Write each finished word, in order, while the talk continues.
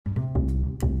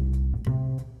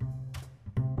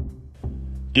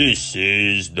This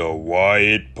is the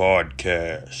Wyatt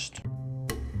Podcast.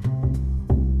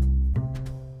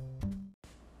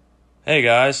 Hey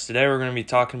guys, today we're going to be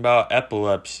talking about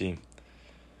epilepsy.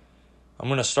 I'm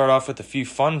going to start off with a few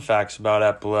fun facts about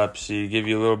epilepsy, give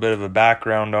you a little bit of a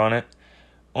background on it.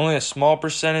 Only a small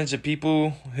percentage of people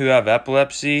who have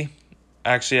epilepsy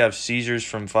actually have seizures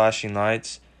from flashing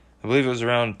lights. I believe it was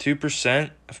around 2%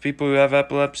 of people who have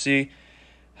epilepsy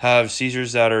have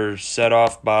seizures that are set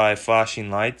off by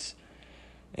flashing lights.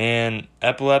 And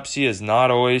epilepsy is not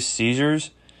always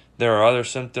seizures. There are other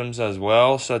symptoms as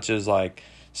well, such as like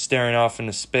staring off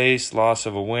into space, loss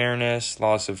of awareness,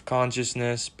 loss of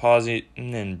consciousness, pausing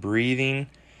and breathing,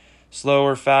 slow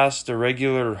or fast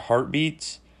irregular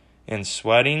heartbeats, and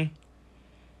sweating.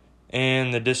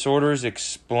 And the disorder is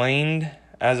explained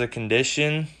as a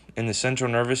condition in the central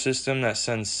nervous system that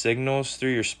sends signals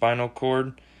through your spinal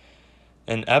cord.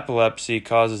 And epilepsy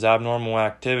causes abnormal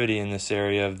activity in this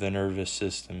area of the nervous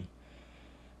system.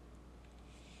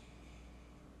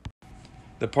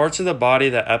 The parts of the body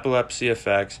that epilepsy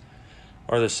affects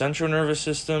are the central nervous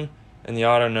system and the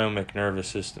autonomic nervous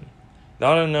system. The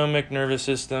autonomic nervous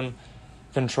system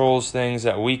controls things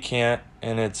that we can't,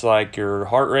 and it's like your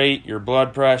heart rate, your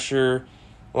blood pressure,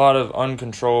 a lot of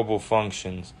uncontrollable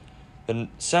functions. The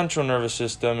central nervous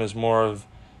system is more of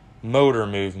motor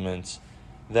movements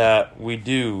that we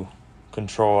do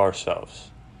control ourselves.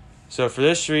 So for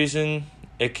this reason,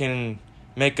 it can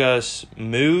make us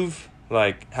move,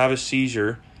 like have a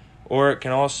seizure, or it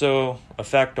can also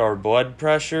affect our blood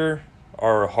pressure,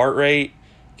 our heart rate,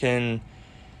 can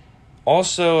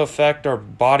also affect our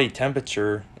body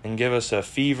temperature and give us a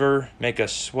fever, make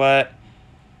us sweat.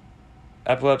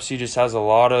 Epilepsy just has a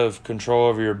lot of control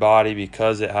over your body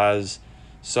because it has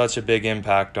such a big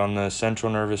impact on the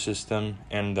central nervous system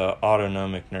and the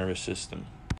autonomic nervous system.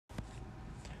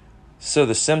 So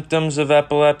the symptoms of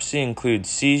epilepsy include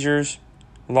seizures,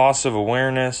 loss of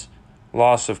awareness,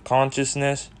 loss of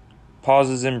consciousness,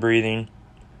 pauses in breathing,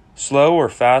 slow or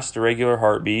fast irregular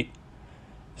heartbeat,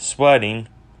 sweating,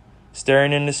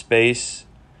 staring into space,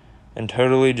 and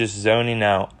totally just zoning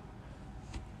out.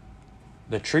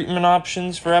 The treatment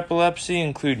options for epilepsy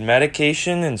include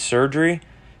medication and surgery.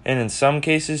 And in some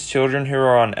cases, children who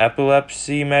are on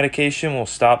epilepsy medication will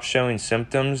stop showing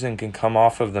symptoms and can come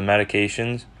off of the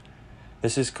medications.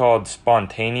 This is called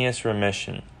spontaneous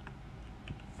remission.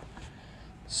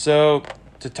 So,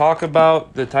 to talk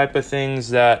about the type of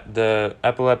things that the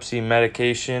epilepsy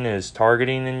medication is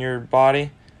targeting in your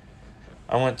body,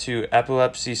 I went to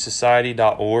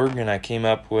epilepsysociety.org and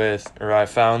I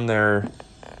found their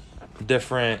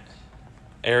different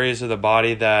areas of the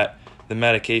body that the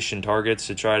medication targets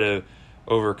to try to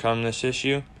overcome this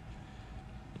issue.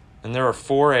 And there were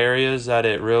 4 areas that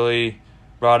it really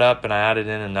brought up, and I added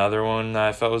in another one that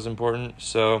I felt was important.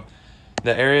 So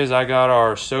the areas I got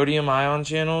are sodium ion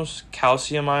channels,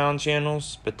 calcium ion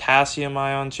channels, potassium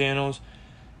ion channels,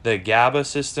 the GABA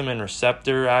system and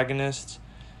receptor agonists,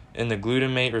 and the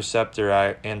glutamate receptor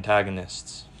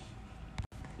antagonists.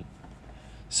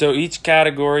 So each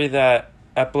category that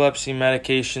epilepsy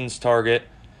medications target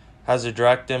has a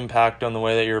direct impact on the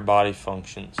way that your body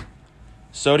functions.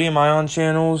 Sodium ion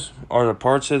channels are the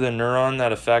parts of the neuron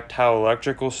that affect how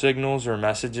electrical signals or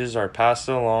messages are passed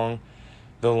along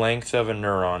the length of a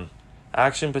neuron.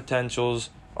 Action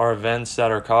potentials are events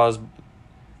that cause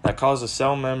the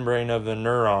cell membrane of the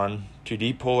neuron to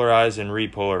depolarize and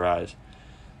repolarize.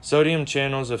 Sodium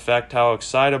channels affect how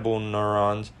excitable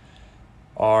neurons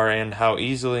are and how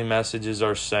easily messages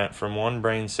are sent from one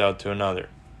brain cell to another.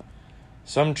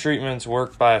 Some treatments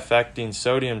work by affecting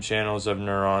sodium channels of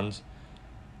neurons,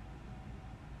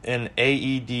 and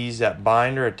AEDs that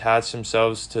bind or attach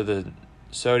themselves to the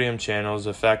sodium channels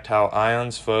affect how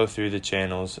ions flow through the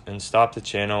channels and stop the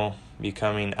channel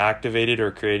becoming activated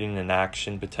or creating an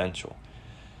action potential.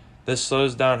 This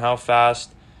slows down how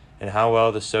fast and how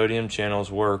well the sodium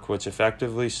channels work, which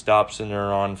effectively stops the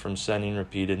neuron from sending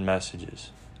repeated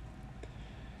messages.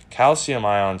 Calcium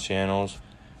ion channels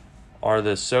are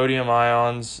the sodium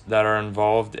ions that are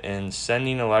involved in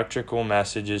sending electrical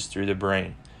messages through the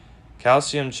brain.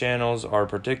 Calcium channels are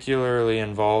particularly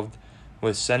involved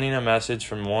with sending a message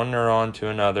from one neuron to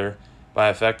another by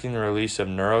affecting the release of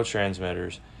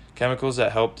neurotransmitters, chemicals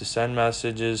that help to send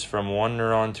messages from one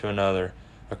neuron to another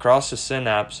across the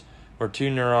synapse where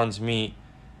 2 neurons meet,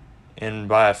 and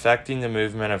by affecting the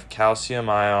movement of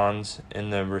calcium ions in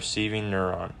the receiving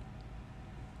neuron.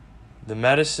 The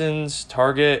medicines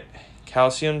target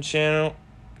calcium channels,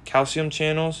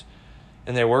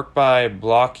 and they work by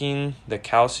blocking the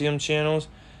calcium channels.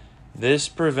 This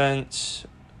prevents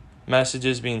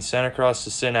messages being sent across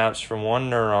the synapse from one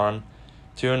neuron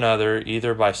to another,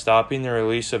 either by stopping the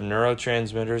release of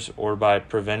neurotransmitters or by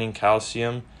preventing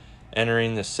calcium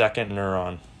entering the second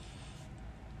neuron.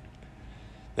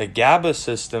 The GABA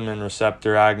system and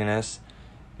receptor agonists.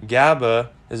 GABA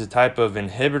is a type of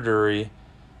inhibitory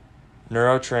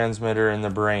neurotransmitter in the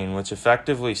brain, which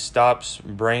effectively stops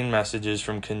brain messages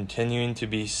from continuing to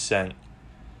be sent.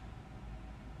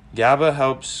 GABA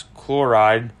helps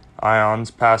chloride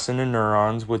ions pass into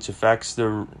neurons, which affects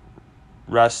the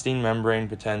resting membrane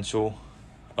potential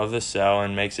of the cell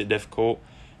and makes it difficult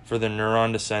for the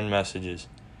neuron to send messages.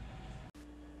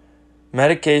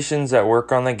 Medications that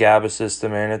work on the GABA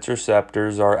system and its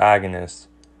receptors are agonists,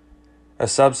 a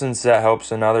substance that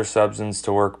helps another substance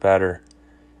to work better,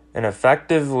 and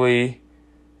effectively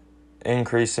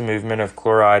increase the movement of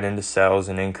chloride into cells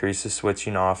and increase the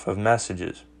switching off of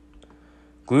messages.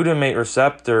 Glutamate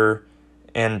receptor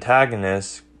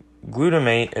antagonists.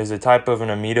 Glutamate is a type of an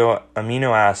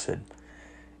amino acid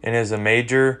and is a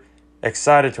major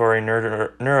excitatory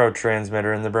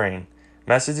neurotransmitter in the brain.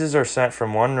 Messages are sent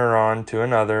from one neuron to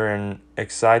another in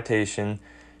excitation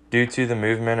due to the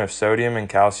movement of sodium and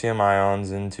calcium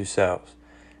ions into cells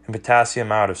and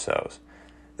potassium out of cells.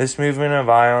 This movement of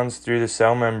ions through the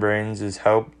cell membranes is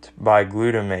helped by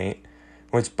glutamate,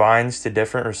 which binds to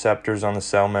different receptors on the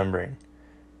cell membrane.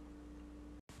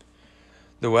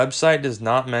 The website does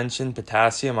not mention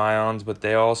potassium ions, but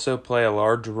they also play a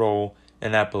large role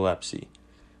in epilepsy.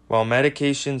 While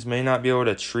medications may not be able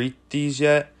to treat these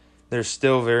yet, they're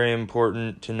still very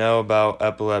important to know about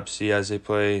epilepsy as they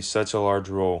play such a large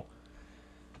role.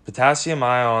 Potassium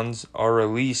ions are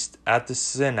released at the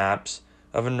synapse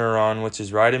of a neuron, which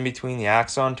is right in between the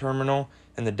axon terminal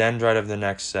and the dendrite of the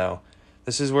next cell.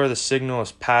 This is where the signal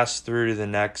is passed through to the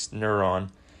next neuron,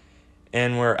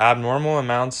 and where abnormal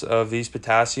amounts of these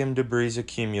potassium debris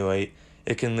accumulate,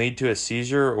 it can lead to a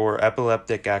seizure or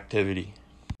epileptic activity.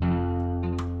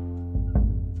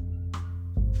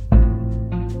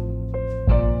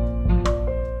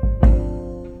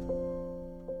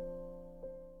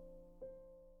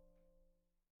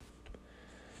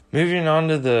 Moving on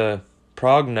to the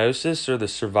prognosis or the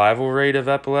survival rate of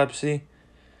epilepsy.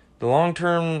 The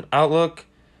long-term outlook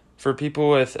for people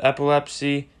with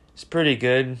epilepsy is pretty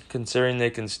good, considering they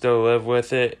can still live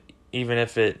with it even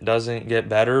if it doesn't get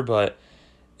better, but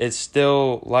it's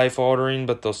still life-altering,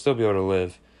 but they'll still be able to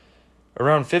live.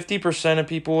 Around 50% of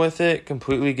people with it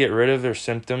completely get rid of their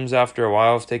symptoms after a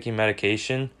while of taking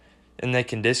medication, and they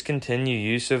can discontinue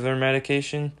use of their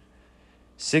medication.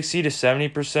 60 to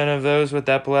 70% of those with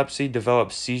epilepsy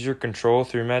develop seizure control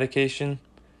through medication.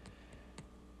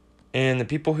 And the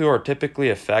people who are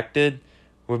typically affected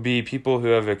would be people who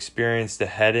have experienced a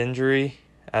head injury,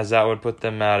 as that would put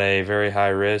them at a very high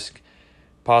risk,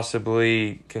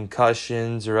 possibly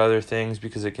concussions or other things,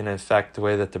 because it can affect the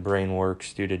way that the brain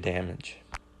works due to damage.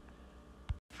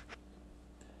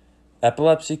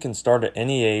 Epilepsy can start at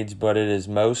any age, but it is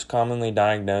most commonly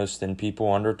diagnosed in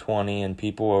people under 20 and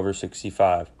people over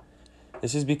 65.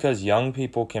 This is because young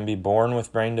people can be born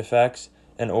with brain defects,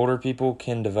 and older people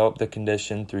can develop the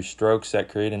condition through strokes that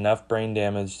create enough brain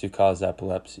damage to cause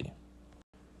epilepsy.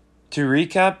 To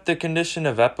recap the condition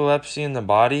of epilepsy in the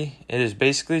body, it is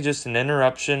basically just an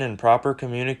interruption in proper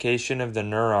communication of the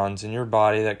neurons in your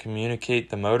body that communicate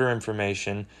the motor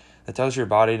information that tells your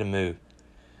body to move.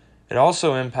 It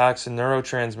also impacts the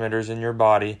neurotransmitters in your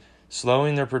body,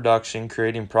 slowing their production,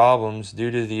 creating problems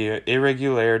due to the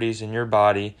irregularities in your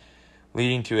body,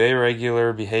 leading to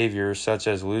irregular behaviors such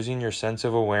as losing your sense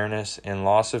of awareness and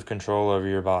loss of control over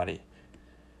your body.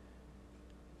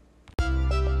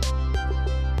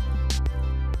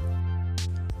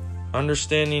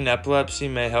 Understanding epilepsy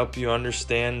may help you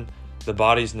understand the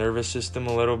body's nervous system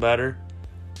a little better.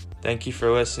 Thank you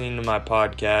for listening to my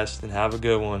podcast, and have a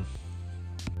good one.